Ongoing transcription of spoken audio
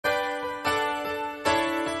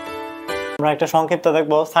আমরা একটা সংক্ষিপ্ত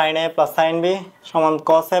দেখব sin a + sin b সমান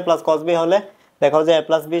cos a + cos b হলে দেখো যে a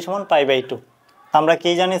 + b সমান π/2। আমরা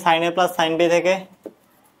কি জানি sin a + sin b থেকে,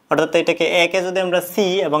 অর্থাৎ এটাকে a কে যদি আমরা c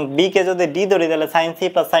এবং b কে যদি d ধরি তাহলে sin c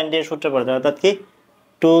 + sin d এর সূত্রে পড়ে যায়, অর্থাৎ কি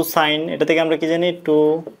 2 sin, এটা থেকে আমরা কি জানি 2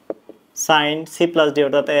 sin c + d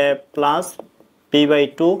অর্থাৎ a +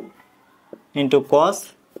 b/2 cos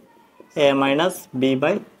a -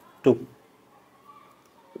 b/2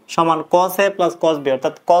 সমান cos a + cos b,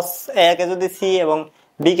 অর্থাৎ cos a কে যদি c এবং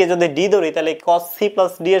b কে যদি d ধরি তাহলে cos c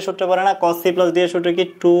 + d এর সূত্রে পড়ে না, cos c + d এর সূত্র কি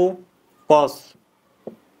 2 cos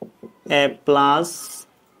a +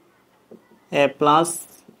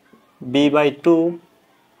 b/2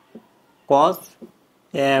 cos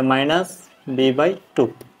a - b/2।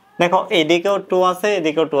 দেখো এদিকেও 2 আছে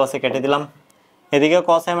এদিকেও 2 আছে, কেটে দিলাম। এদিকেও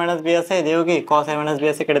cos a - b আছে, এদিকেও কি cos a - b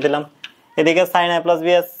আছে, কেটে দিলাম। এদিকে sin a +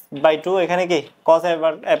 b/2, এখানে কি cos a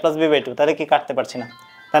 + b/2, তাহলে কি কাটতে পারছি না।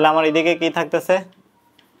 তাহলে আমার এদিকে কি থাকতেছে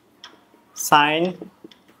sin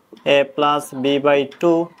a +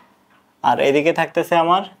 b/2 আর এদিকে থাকতেছে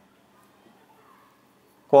আমার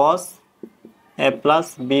cos a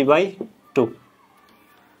 + b/2।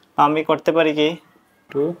 আমি করতে পারি কি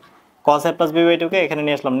 2 cos a + b/2 কে এখানে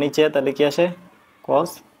নিয়ে আসলাম নিচে, তাহলে কি আসে cos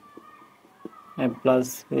a +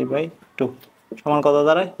 b/2 সমান কত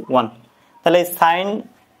দাঁড়ায় 1। তাহলে sin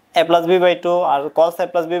a + b/2 R cos a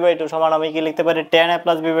 + b/2 সমান আমি কি লিখতে পারি tan a +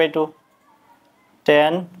 b/2,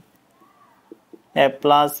 tan a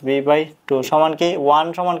 + b/2 সমান কি 1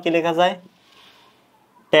 সমান কি লেখা যায়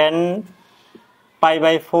tan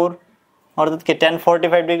π/4, অর্থাৎ কি tan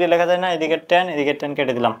 45 ডিগ্রি লেখা যায় না, এদিকে tan এদিকে tan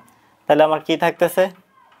কেটে দিলাম। তাহলে আমার কি থাকতেছে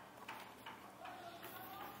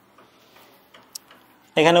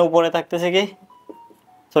এখানে উপরে থাকতেছে কি,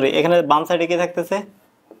 সরি এখানে বাম সাইডে কি থাকতেছে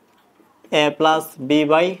a +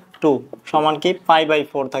 b/2 সমান কি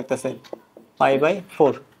π/4 থাকতেছে,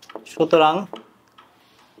 π/4। সুতরাং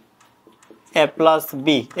a + b,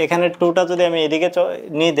 এখানে 2টা যদি আমি এদিকে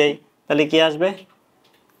নিয়ে দেই তাহলে কি আসবে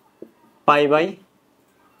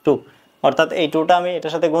π/2, অর্থাৎ এই 2টা আমি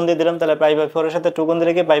এটার সাথে গুণ দিয়ে দিলাম, তাহলে π/4 এর সাথে 2 গুণ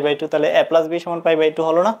দিলে কি π/2, তাহলে a + b সমান π/2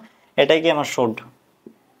 হলো না। এটাই কি আমার শুড,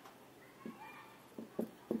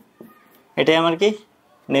 এটাই আমার কি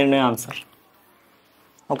নির্ণয় আনসার।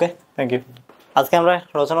 Okay, thank you. আজকে আমরা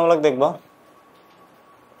রচনামূলক দেখব।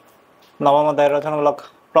 নবম অধ্যায়ের রচনামূলক।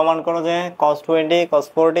 প্রমাণ করো যে cos 20 cos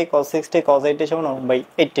 40 cos 60 cos 80 সমান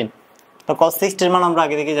 1/18। তো cos 60 এর মান আমরা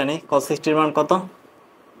আগে থেকে জানি, cos 60 এর মান কত,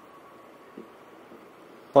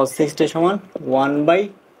 cos 60 সমান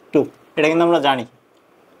 1/2, এটা কিন্তু আমরা জানি।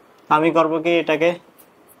 আমি করব কি এটাকে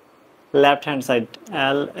left hand side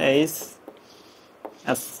LHS,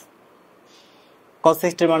 cos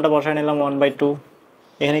 60 এর মানটা বসায় নিলাম 1/2,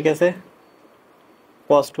 এখানে কি আছে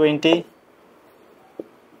cos 20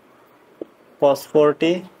 cos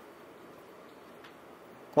 40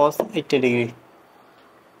 cos 80 ডিগ্রি,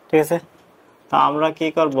 ঠিক আছে। তা আমরা কি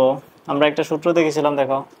করব, আমরা একটা সূত্র দেখেছিলাম,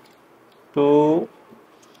 দেখো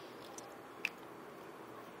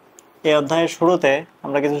এই অধ্যায়ের শুরুতে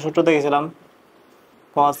আমরা কিছু সূত্র দেখেছিলাম,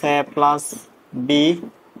 cos a + b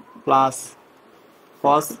plus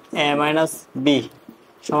cos a - b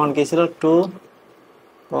সমান কি ছিল 2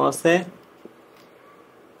 cos a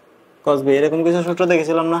cos b, এরকম কিছু সূত্র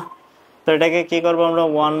দেখেছিলাম না। তো এটাকে কি করব আমরা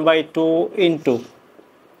 1/2 ইন্টু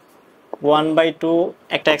 1/2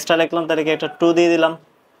 একটা এক্সট্রা লিখলাম, তাহলে কি একটা 2 দিয়ে দিলাম।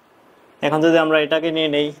 এখন যদি আমরা এটাকে নিয়ে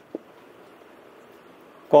নেই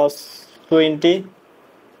cos 20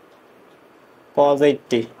 cos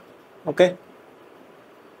 80, ওকে,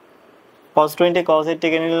 cos 20 cos 80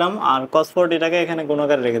 কে নিলাম আর cos 40 টাকে এখানে গুণ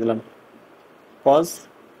আকারে রেখে দিলাম cos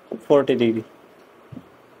 40 ডিগ্রি।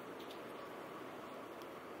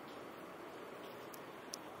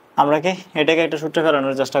 আমরা কি এটাকে একটা সূত্রে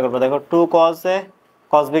ফেরানোর চেষ্টা করবো। দেখো 2 cos a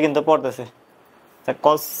cos b কিন্তু পড়তেছে, তা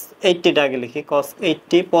cos 80 টা আগে লিখি, cos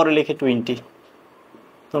 80 পরে লিখি 20,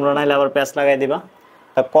 তোমরা নাইলে আবার প্যাচ লাগাই দিবা।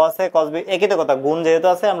 তা cos a cos b একই তো কথা, গুণ যেহেতু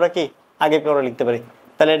আছে আমরা কি আগে পরে লিখতে পারি।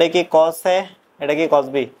 তাহলে এটা কি cos a, এটা কি cos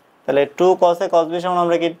b, তাহলে 2 cos a cos b সমান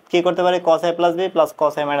আমরা কি করতে পারি cos a + b plus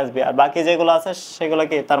cos a - b, আর বাকি যেগুলো আছে সেগুলো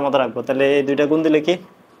কি তার মতো রাখবো। তাহলে এই দুইটা গুণ দিলে কি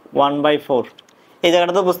 1/4। এই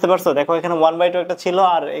জায়গাটা তো বুঝতে পারছো, দেখো এখানে 1/2 একটা ছিল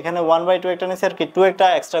আর এখানে 1/2 একটা নিছি আর কি 2 একটা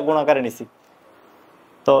এক্সট্রা গুণ আকারে নিছি।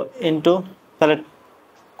 তো ইনটু, তাহলে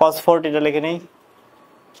cos 40 টা লিখে নেই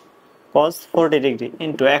cos 40 ডিগ্রি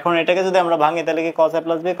ইনটু, এখন এটাকে যদি আমরা ভাঙি তাহলে কি cos a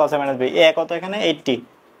 + b cos a - b, এ কত এখানে 80,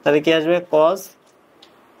 তাহলে কি আসবে cos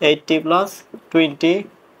 80 + 20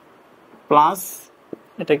 প্লাস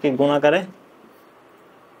এটা কি গুণ আকারে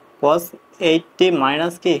cos 80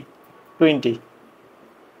 মাইনাস কি 20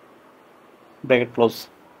 ব্র্যাকেট ক্লোজ।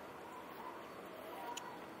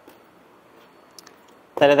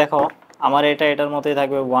 তাহলে দেখো আমার এটা এটার মতোই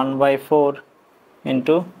থাকবে 1/4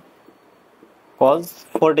 ইন্টু cos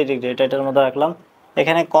 40 ডিগ্রি, এটা এটার মধ্যে রাখলাম।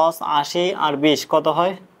 এখানে cos 80 আর 20 কত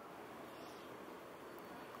হয়?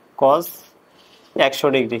 cos 100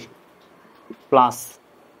 ডিগ্রি প্লাস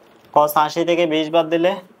cos 80 থেকে 20 বাদ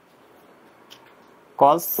দিলে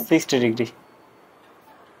cos 60 ডিগ্রি।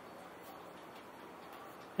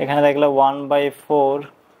 এখানে দেখলে 1/4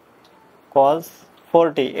 cos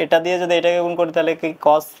 40, এটা দিয়ে যদি এটাকে গুণ করি তাহলে কি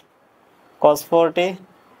cos 40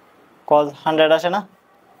 cos 100 আসে না,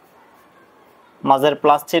 মাঝের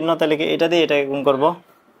প্লাস চিহ্ন, তাহলে কি এটা দিয়ে এটাকে গুণ করব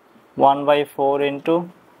 1/4 ইন্টু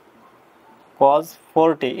cos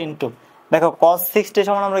 40 ইন্টু, দেখো cos 60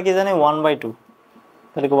 সমান আমরা কি জানি 1/2,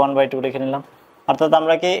 তাহলে কি 1/2 লিখে নিলাম। অর্থাৎ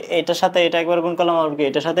আমরা কি এটার সাথে এটা একবার গুণ করলাম, আর কি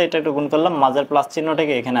এটার সাথে এটা একটু গুণ করলাম, মাঝের প্লাস চিহ্নটা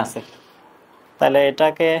কি এখানে আছে। তাহলে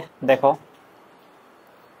এটাকে দেখো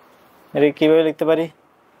এটা কিভাবে লিখতে পারি,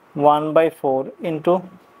 1/4 ইন্টু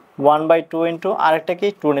 1/2 ইন্টু আরেকটা কি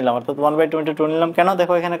 2 নিলাম, অর্থাৎ 1/2 ইন্টু 2 নিলাম। কেন?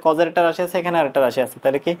 দেখো এখানে cos এর একটা রাশি আছে, এখানে আরেকটা রাশি আছে,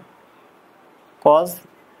 তাহলে কি cos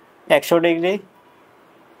 100 degree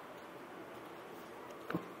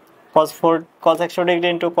cos 100 degree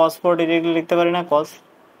into cos 40 degree লিখতে পারি না, cos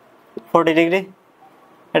 40 ডিগ্রি।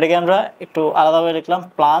 এটাকে আমরা একটু আলাদাভাবে লিখলাম,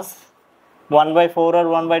 প্লাস 1/4 আর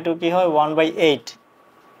 1/2 কি হয় 1/8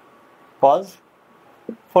 cos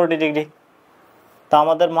 40 ডিগ্রি। তা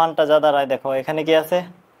আমাদের মানটা যা দাঁড়ায়, দেখো এখানে কি আছে,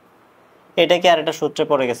 এটা কি আরেকটা সূত্রে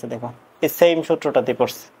পড়ে গেছে, দেখো এই সেম সূত্রটাতে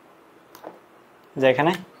পড়ছে, যে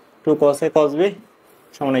এখানে 2 cos a cos b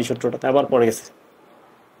সমান এই সূত্রটাতে আবার পড়ে গেছে।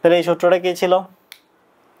 তাহলে এই সূত্রটা কি ছিল,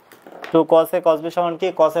 2 cos a cos b সমান কি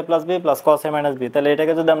cos a plus b plus cos a minus b। তাহলে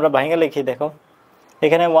এটাকে যদি আমরা ভাঙে লিখি, দেখো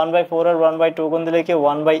এখানে 1/4 আর 1/2 গুণ দিলে কি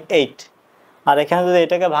 1/8, আর এখানে যদি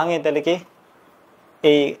এটাকে ভাঙি তাহলে কি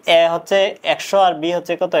এই a হচ্ছে 100 আর b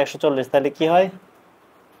হচ্ছে কত 140, তাহলে কি হয়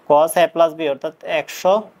cos a plus b অর্থাৎ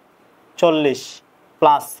 140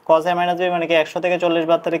 plus cos a minus b মানে কি 100 থেকে 40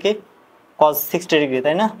 বাদ, তাহলে কি cos 60 ডিগ্রি,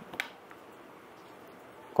 তাই না,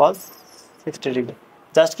 cos 60 ডিগ্রি।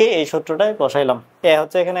 জাস্ট কি এই সূত্রটাই বসাইলাম, a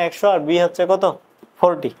হচ্ছে এখানে 100 আর b হচ্ছে কত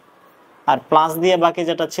 40, আর প্লাস দিয়ে বাকি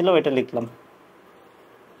যেটা ছিল এটা লিখলাম,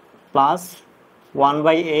 প্লাস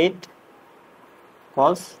 1/8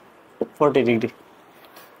 cos 40 ডিগ্রি।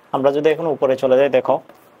 আমরা যদি এখন উপরে চলে যাই, দেখো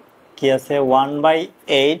কি আছে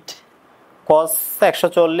 1/8 cos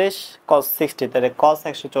 140 cos 60, তাহলে cos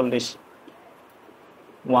 140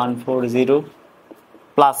 140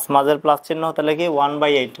 প্লাস মাঝের প্লাস চিহ্ন, তাহলে কি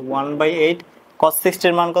 1/8 cos 60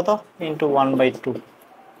 এর মান কত ইন্টু 1/2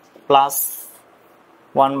 প্লাস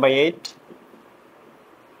 1/8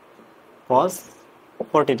 cos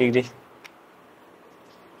 40 ডিগ্রি।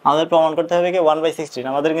 আমাদের প্রমাণ করতে হবে কি 1/16,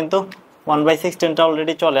 আমাদের কিন্তু 1/16টা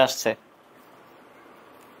অলরেডি চলে আসছে।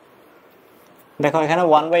 দেখো এখানে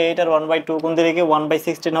 1/8 আর 1/2 কোন দিকে কি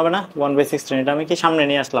 1/16 হবে না, 1/16 এটা আমি কি সামনে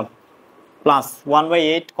নিয়ে আসলাম, প্লাস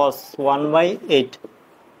 1/8 cos 1/8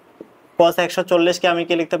 cos 140 কে আমি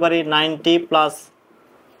কি লিখতে পারি 90 প্লাস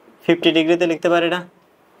 50 ডিগ্রিতে লিখতে পারি না,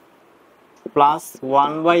 প্লাস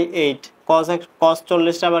 1/8 cos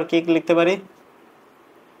 40টা আবার কি লিখতে পারি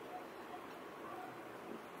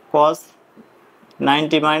cos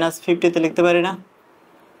 90 মাইনাস 50 তে লিখতে পারি না,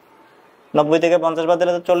 90 থেকে 50 বাদ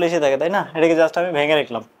দিলে তো 40ই থাকে, তাই না। এটাকে জাস্ট আমি ভেঙে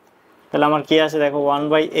রাখলাম, তাহলে আমার কি আসে দেখো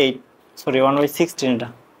 1/16, এটা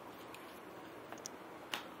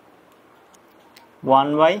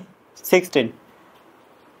 1/16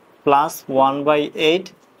 প্লাস 1/8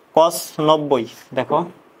 cos 90, দেখো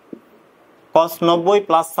cos 90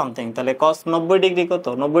 প্লাস সামথিং, তাহলে cos 90 ডিগ্রি কত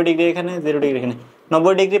 90 ডিগ্রি এখানে 0 ডিগ্রি এখানে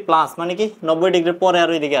 90 ডিগ্রি প্লাস মানে কি 90 ডিগ্রির পরে আর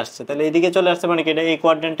ওইদিকে আসছে, তাহলে এইদিকে চলে আসছে মানে কি এটা এই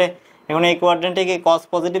কোয়াড্রেন্টে। এখন এই কোয়াড্রেন্টে কি cos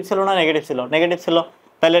পজিটিভ ছিল না নেগেটিভ ছিল, নেগেটিভ ছিল,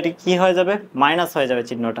 তাহলে এটা কি হয়ে যাবে মাইনাস হয়ে যাবে,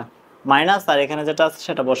 চিহ্নটা মাইনাস, আর এখানে যেটা আছে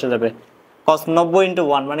সেটা বসে যাবে, cos 90 ইন্টু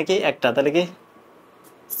 1 মানে কি একটা, তাহলে কি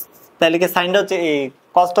সাইনটা হচ্ছে এই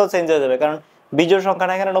cosটাও চেঞ্জ হয়ে যাবে, কারণ বিজোড়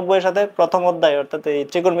সংখ্যাটা এখানে 90 এর সাথে প্রথম অধ্যায় অর্থাৎ এই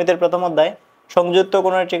ত্রিকোণমিতির প্রথম অধ্যায় সংযুক্ত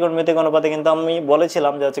কোণ ত্রিকোণমিতিক অনুপাতে কিন্তু আমি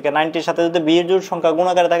বলেছিলাম যে হচ্ছে 90 এর সাথে যদি বিজোড় সংখ্যা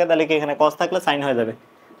গুণাকারে থাকে তাহলে কি এখানে cos থাকলে সাইন হয়ে যাবে,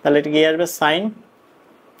 তাহলে এটা কি আসবে sin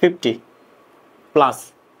 50 প্লাস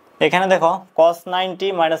এখানে দেখো cos 90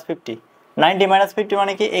 মাইনাস 50, 90 মাইনাস 50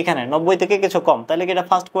 মানে কি এখানে 90 থেকে কিছু কম, তাহলে কি এটা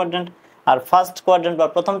ফার্স্ট কোয়াড্রেন্ট, আর ফার্স্ট কোয়াড্রেন্ট বা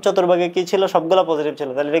প্রথম চতুর্ভাগে কি ছিল সবগুলো পজিটিভ ছিল,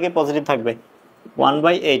 তাহলে এটা কি পজিটিভ থাকবে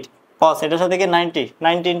 1/8 cos, এটার সাথে কি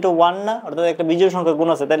 90 ইন্টু 1 না, অর্থাৎ একটা বিজোড় সংখ্যা গুণ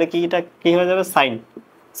আছে, তাহলে কি এটা কি হয়ে যাবে সাইন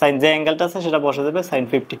যে অ্যাঙ্গেলটা আছে সেটা বসে যাবে sin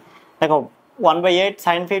 50। দেখো 1/8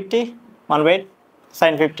 sin 50 1/8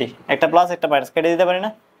 sin 50, একটা প্লাস একটা মাইনাস কেটে দিতে পারি না,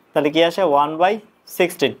 তাহলে কি আসে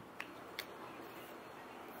 1/16।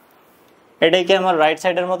 এটাই কি আমার রাইট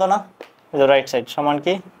সাইডের মতো না, রাইট সাইড সমান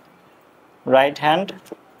কি রাইট হ্যান্ড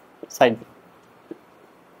সাইড,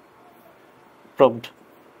 প্রুভড।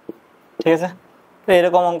 ঠিক আছে, তো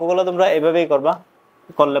এরকম অঙ্কগুলো তোমরা এভাবেই করবা,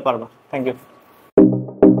 করলে পারবা। Thank you.